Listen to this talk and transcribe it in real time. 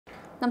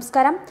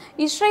നമസ്കാരം.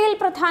 ഇസ്രായേൽ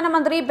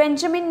പ്രധാനമന്ത്രി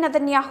Benjamin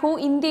Netanyahu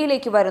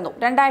ഇന്ത്യയിലേക്ക് വരുന്നു.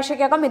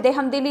 രണ്ടാഴ്ചയ്ക്കകം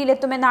ഇദ്ദേഹം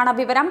ദില്ലിയിലെത്തുമെന്നാണ്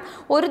വിവരം.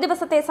 ഒരു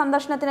ദിവസത്തെ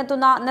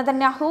സന്ദർശനത്തിനെത്തുന്ന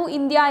നെതന്യാഹു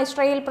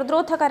ഇന്ത്യ-ഇസ്രായേൽ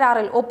പ്രതിരോധ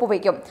കരാറിൽ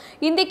ഒപ്പുവയ്ക്കും.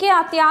 ഇന്ത്യക്ക്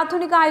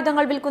അത്യാധുനിക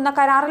ആയുധങ്ങൾ വിൽക്കുന്ന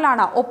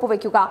കരാറിലാണ്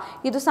ഒപ്പുവയ്ക്കുക.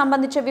 ഇതു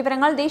സംബന്ധിച്ച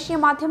വിവരങ്ങൾ ദേശീയ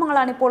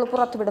മാധ്യമങ്ങളാണ് ഇപ്പോൾ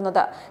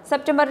പുറത്തുവിടുന്നത്.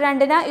 സെപ്റ്റംബർ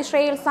 2-ന്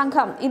ഇസ്രായേൽ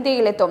സംഘം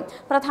ഇന്ത്യയിലെത്തും.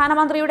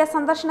 പ്രധാനമന്ത്രിയുടെ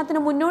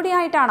സന്ദർശനത്തിന്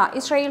മുന്നോടിയായിട്ടാണ്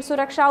ഇസ്രായേൽ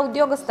സുരക്ഷാ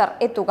ഉദ്യോഗസ്ഥർ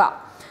എത്തുക.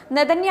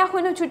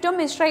 നെതന്യാഹുവിനു ചുറ്റും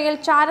ഇസ്രായേൽ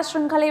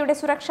ചാരശൃംഖലയുടെ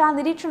സുരക്ഷാ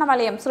നിരീക്ഷണ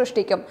വലയം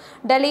സൃഷ്ടിക്കും.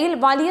 ഡൽഹിയിൽ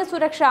വലിയ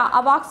സുരക്ഷാ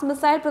അവാക്സ്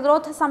മിസൈൽ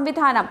പ്രതിരോധ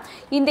സംവിധാനം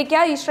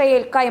ഇന്ത്യക്ക്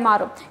ഇസ്രായേൽ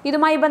കൈമാറും.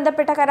 ഇതുമായി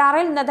ബന്ധപ്പെട്ട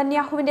കരാറിൽ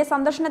നെതന്യാഹുവിന്റെ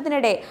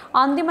സന്ദർശനത്തിനിടെ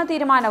അന്തിമ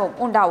തീരുമാനവും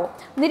ഉണ്ടാവും.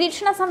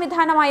 നിരീക്ഷണ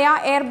സംവിധാനമായ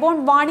airborne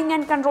warning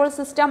and control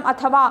system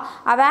അഥവാ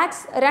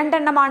അവാക്സ് 2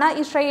 എണ്ണമാണ്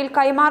ഇസ്രായേൽ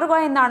കൈമാറുക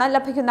എന്നാണ്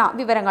ലഭിക്കുന്ന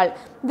വിവരങ്ങൾ.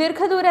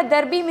 ദീർഘദൂര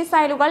ദർബി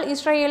മിസൈലുകൾ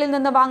ഇസ്രായേലിൽ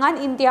നിന്ന് വാങ്ങാൻ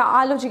ഇന്ത്യ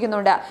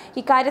ആലോചിക്കുന്നുണ്ട്.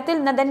 ഇക്കാര്യത്തിൽ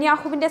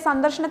നെതന്യാഹുവിന്റെ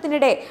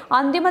സന്ദർശനത്തിനിടെ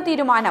അന്തിമ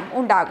തീരുമാനം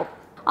ഉണ്ടാകും.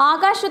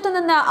 ആകാശത്തു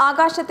നിന്ന്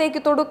ആകാശത്തേക്ക്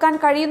തൊടുക്കാൻ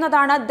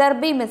കഴിയുന്നതാണ്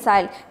ദർബി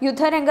മിസൈൽ.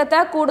 യുദ്ധരംഗത്ത്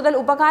കൂടുതൽ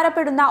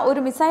ഉപകാരപ്പെടുന്ന ഒരു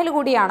മിസൈൽ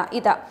കൂടിയാണ്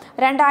ഇത്.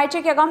 2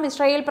 ആഴ്ചയ്ക്കകം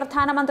ഇസ്രായേൽ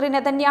പ്രധാനമന്ത്രി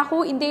നെതന്യാഹു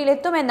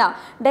ഇന്ത്യയിലെത്തുമെന്ന്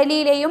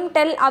ഡൽഹിയിലെയും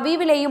ടെൽ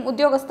അവീവിലെയും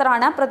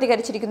ഉദ്യോഗസ്ഥരാണ്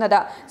പ്രതികരിച്ചിരിക്കുന്നത്.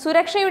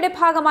 സുരക്ഷയുടെ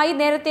ഭാഗമായി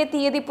നേരത്തെ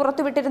തീയതി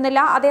പുറത്തുവിട്ടിരുന്നില്ല.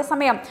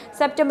 അതേസമയം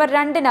സെപ്റ്റംബർ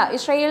 2-ന്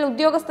ഇസ്രായേൽ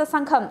ഉദ്യോഗസ്ഥ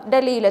സംഘം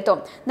ഡൽഹിയിലെത്തും.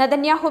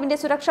 നെതന്യാഹുവിന്റെ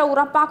സുരക്ഷ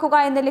ഉറപ്പാക്കുക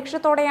എന്ന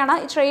ലക്ഷ്യത്തോടെയാണ്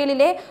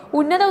ഇസ്രായേലിലെ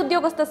ഉന്നത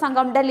ഉദ്യോഗസ്ഥ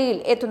സംഘം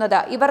ഡൽഹിയിൽ എത്തുന്നത്.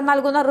 ഇവർ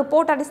നൽകുന്ന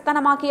റിപ്പോർട്ട്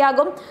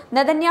അടിസ്ഥാനമാക്കിയാകും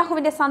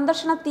നെതന്യാഹുവിന്റെ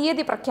സന്ദർശന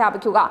തീയതി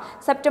പ്രഖ്യാപിക്കുക.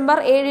 സെപ്റ്റംബർ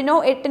 7-നോ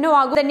 8-നോ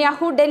ആകും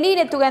നെതന്യാഹു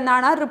ഡൽഹിയിലെത്തുക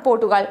എന്നാണ്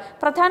റിപ്പോർട്ടുകൾ.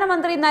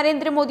 പ്രധാനമന്ത്രി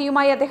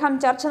നരേന്ദ്രമോദിയുമായി അദ്ദേഹം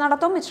ചർച്ച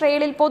നടത്തും.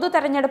 ഇസ്രായേലിൽ പൊതു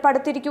തെരഞ്ഞെടുപ്പ്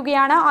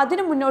അടുത്തിരിക്കുകയാണ്.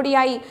 അതിനു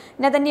മുന്നോടിയായി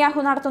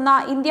നെതന്യാഹു നടത്തുന്ന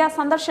ഇന്ത്യ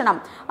സന്ദർശനം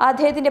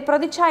അദ്ദേഹത്തിന്റെ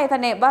പ്രതിച്ഛായ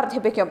തന്നെ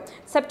വർദ്ധിപ്പിക്കും.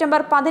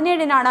 സെപ്റ്റംബർ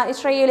 17-നാണ്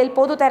ഇസ്രായേലിൽ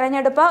പൊതു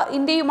തെരഞ്ഞെടുപ്പ്.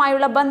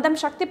 ഇന്ത്യയുമായുള്ള ബന്ധം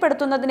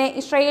ശക്തിപ്പെടുത്തുന്നതിനെ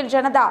ഇസ്രായേൽ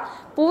ജനത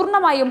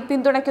പൂർണ്ണമായും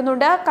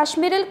പിന്തുണയ്ക്കുന്നുണ്ട്.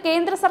 കശ്മീരിൽ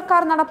കേന്ദ്ര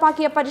സർക്കാർ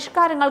നടപ്പാക്കിയ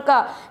പരിഷ്കാരങ്ങൾക്ക്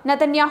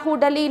നെതന്യാഹു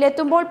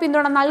ഡൽഹിയിലെത്തുമ്പോൾ പിന്തുണ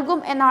നൽകും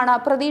എന്നാണ്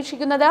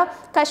പ്രതീക്ഷിക്കുന്നത്.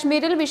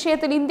 കശ്മീരിൽ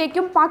വിഷയത്തിൽ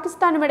ഇന്ത്യക്കും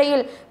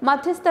പാകിസ്ഥാനുമിടയിൽ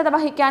മധ്യസ്ഥത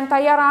വഹിക്കാൻ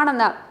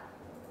തയ്യാറാണെന്ന്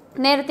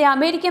നേരത്തെ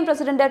അമേരിക്കൻ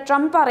പ്രസിഡന്റ്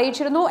ട്രംപ്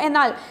അറിയിച്ചിരുന്നു.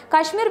 എന്നാൽ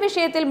കശ്മീർ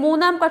വിഷയത്തിൽ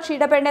മൂന്നാം കക്ഷി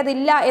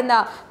ഇടപെടേണ്ടതില്ല എന്ന്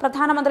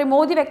പ്രധാനമന്ത്രി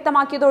മോദി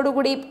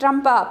വ്യക്തമാക്കിയതോടുകൂടി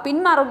ട്രംപ്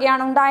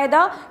പിന്മാറുകയാണ് ഉണ്ടായത്.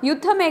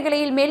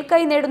 യുദ്ധമേഖലയിൽ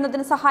മേൽക്കൈ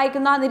നേടുന്നതിന്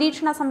സഹായിക്കുന്ന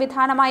നിരീക്ഷണ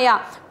സംവിധാനമായ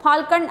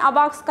ഫാൽക്കൺ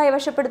അവാക്സ്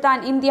കൈവശപ്പെടുത്താൻ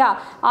ഇന്ത്യ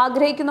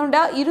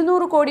ആഗ്രഹിക്കുന്നുണ്ട്.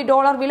 $200 കോടി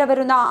വില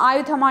വരുന്ന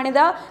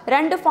ആയുധമാണിത്.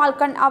 2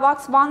 ഫാൽക്കൺ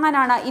അവാക്സ്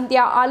വാങ്ങാനാണ് ഇന്ത്യ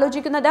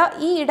ആലോചിക്കുന്നത്.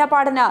 ഈ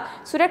ഇടപാടിന്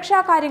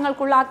സുരക്ഷാ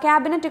കാര്യങ്ങൾക്കുള്ള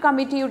ക്യാബിനറ്റ്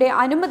കമ്മിറ്റിയുടെ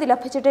അനുമതി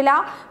ലഭിച്ചിട്ടില്ല.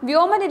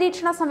 വ്യോമ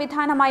നിരീക്ഷണ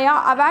സംവിധാനമായ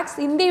അവാക്സ്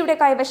ഇന്ത്യയുടെ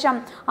കൈവശം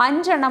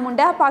 5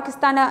 എണ്ണമുണ്ട്.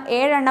 പാകിസ്ഥാന്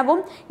 7 എണ്ണവും.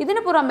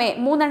 ഇതിനു പുറമെ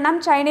 3 എണ്ണം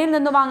ചൈനയിൽ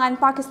നിന്ന് വാങ്ങാൻ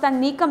പാകിസ്ഥാൻ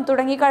നീക്കം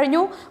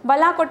തുടങ്ങിക്കഴിഞ്ഞു.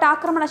 ബലാക്കോട്ട്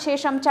ആക്രമണ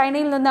ശേഷം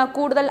ചൈനയിൽ നിന്ന്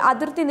കൂടുതൽ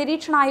അതിർത്തി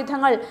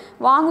നിരീക്ഷണായുധങ്ങൾ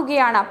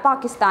വാങ്ങുകയാണ്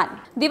പാകിസ്ഥാൻ.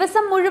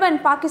 ദിവസം മുഴുവൻ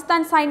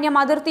പാകിസ്ഥാൻ സൈന്യം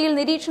അതിർത്തിയിൽ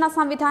നിരീക്ഷണ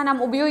സംവിധാനം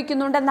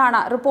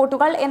ഉപയോഗിക്കുന്നുണ്ടെന്നാണ്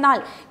റിപ്പോർട്ടുകൾ.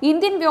 എന്നാൽ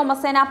ഇന്ത്യൻ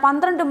വ്യോമസേന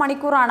 12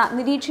 മണിക്കൂറാണ്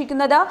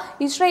നിരീക്ഷിക്കുന്നത്.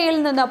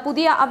 ഇസ്രായേലിൽ നിന്ന്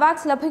പുതിയ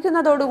അവാക്സ്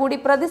ലഭിക്കുന്നതോടുകൂടി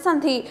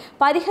പ്രതിസന്ധി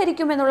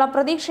പരിഹരിക്കുമെന്നുള്ള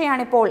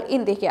പ്രതീക്ഷയാണിപ്പോൾ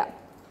ഇന്ത്യക്ക്.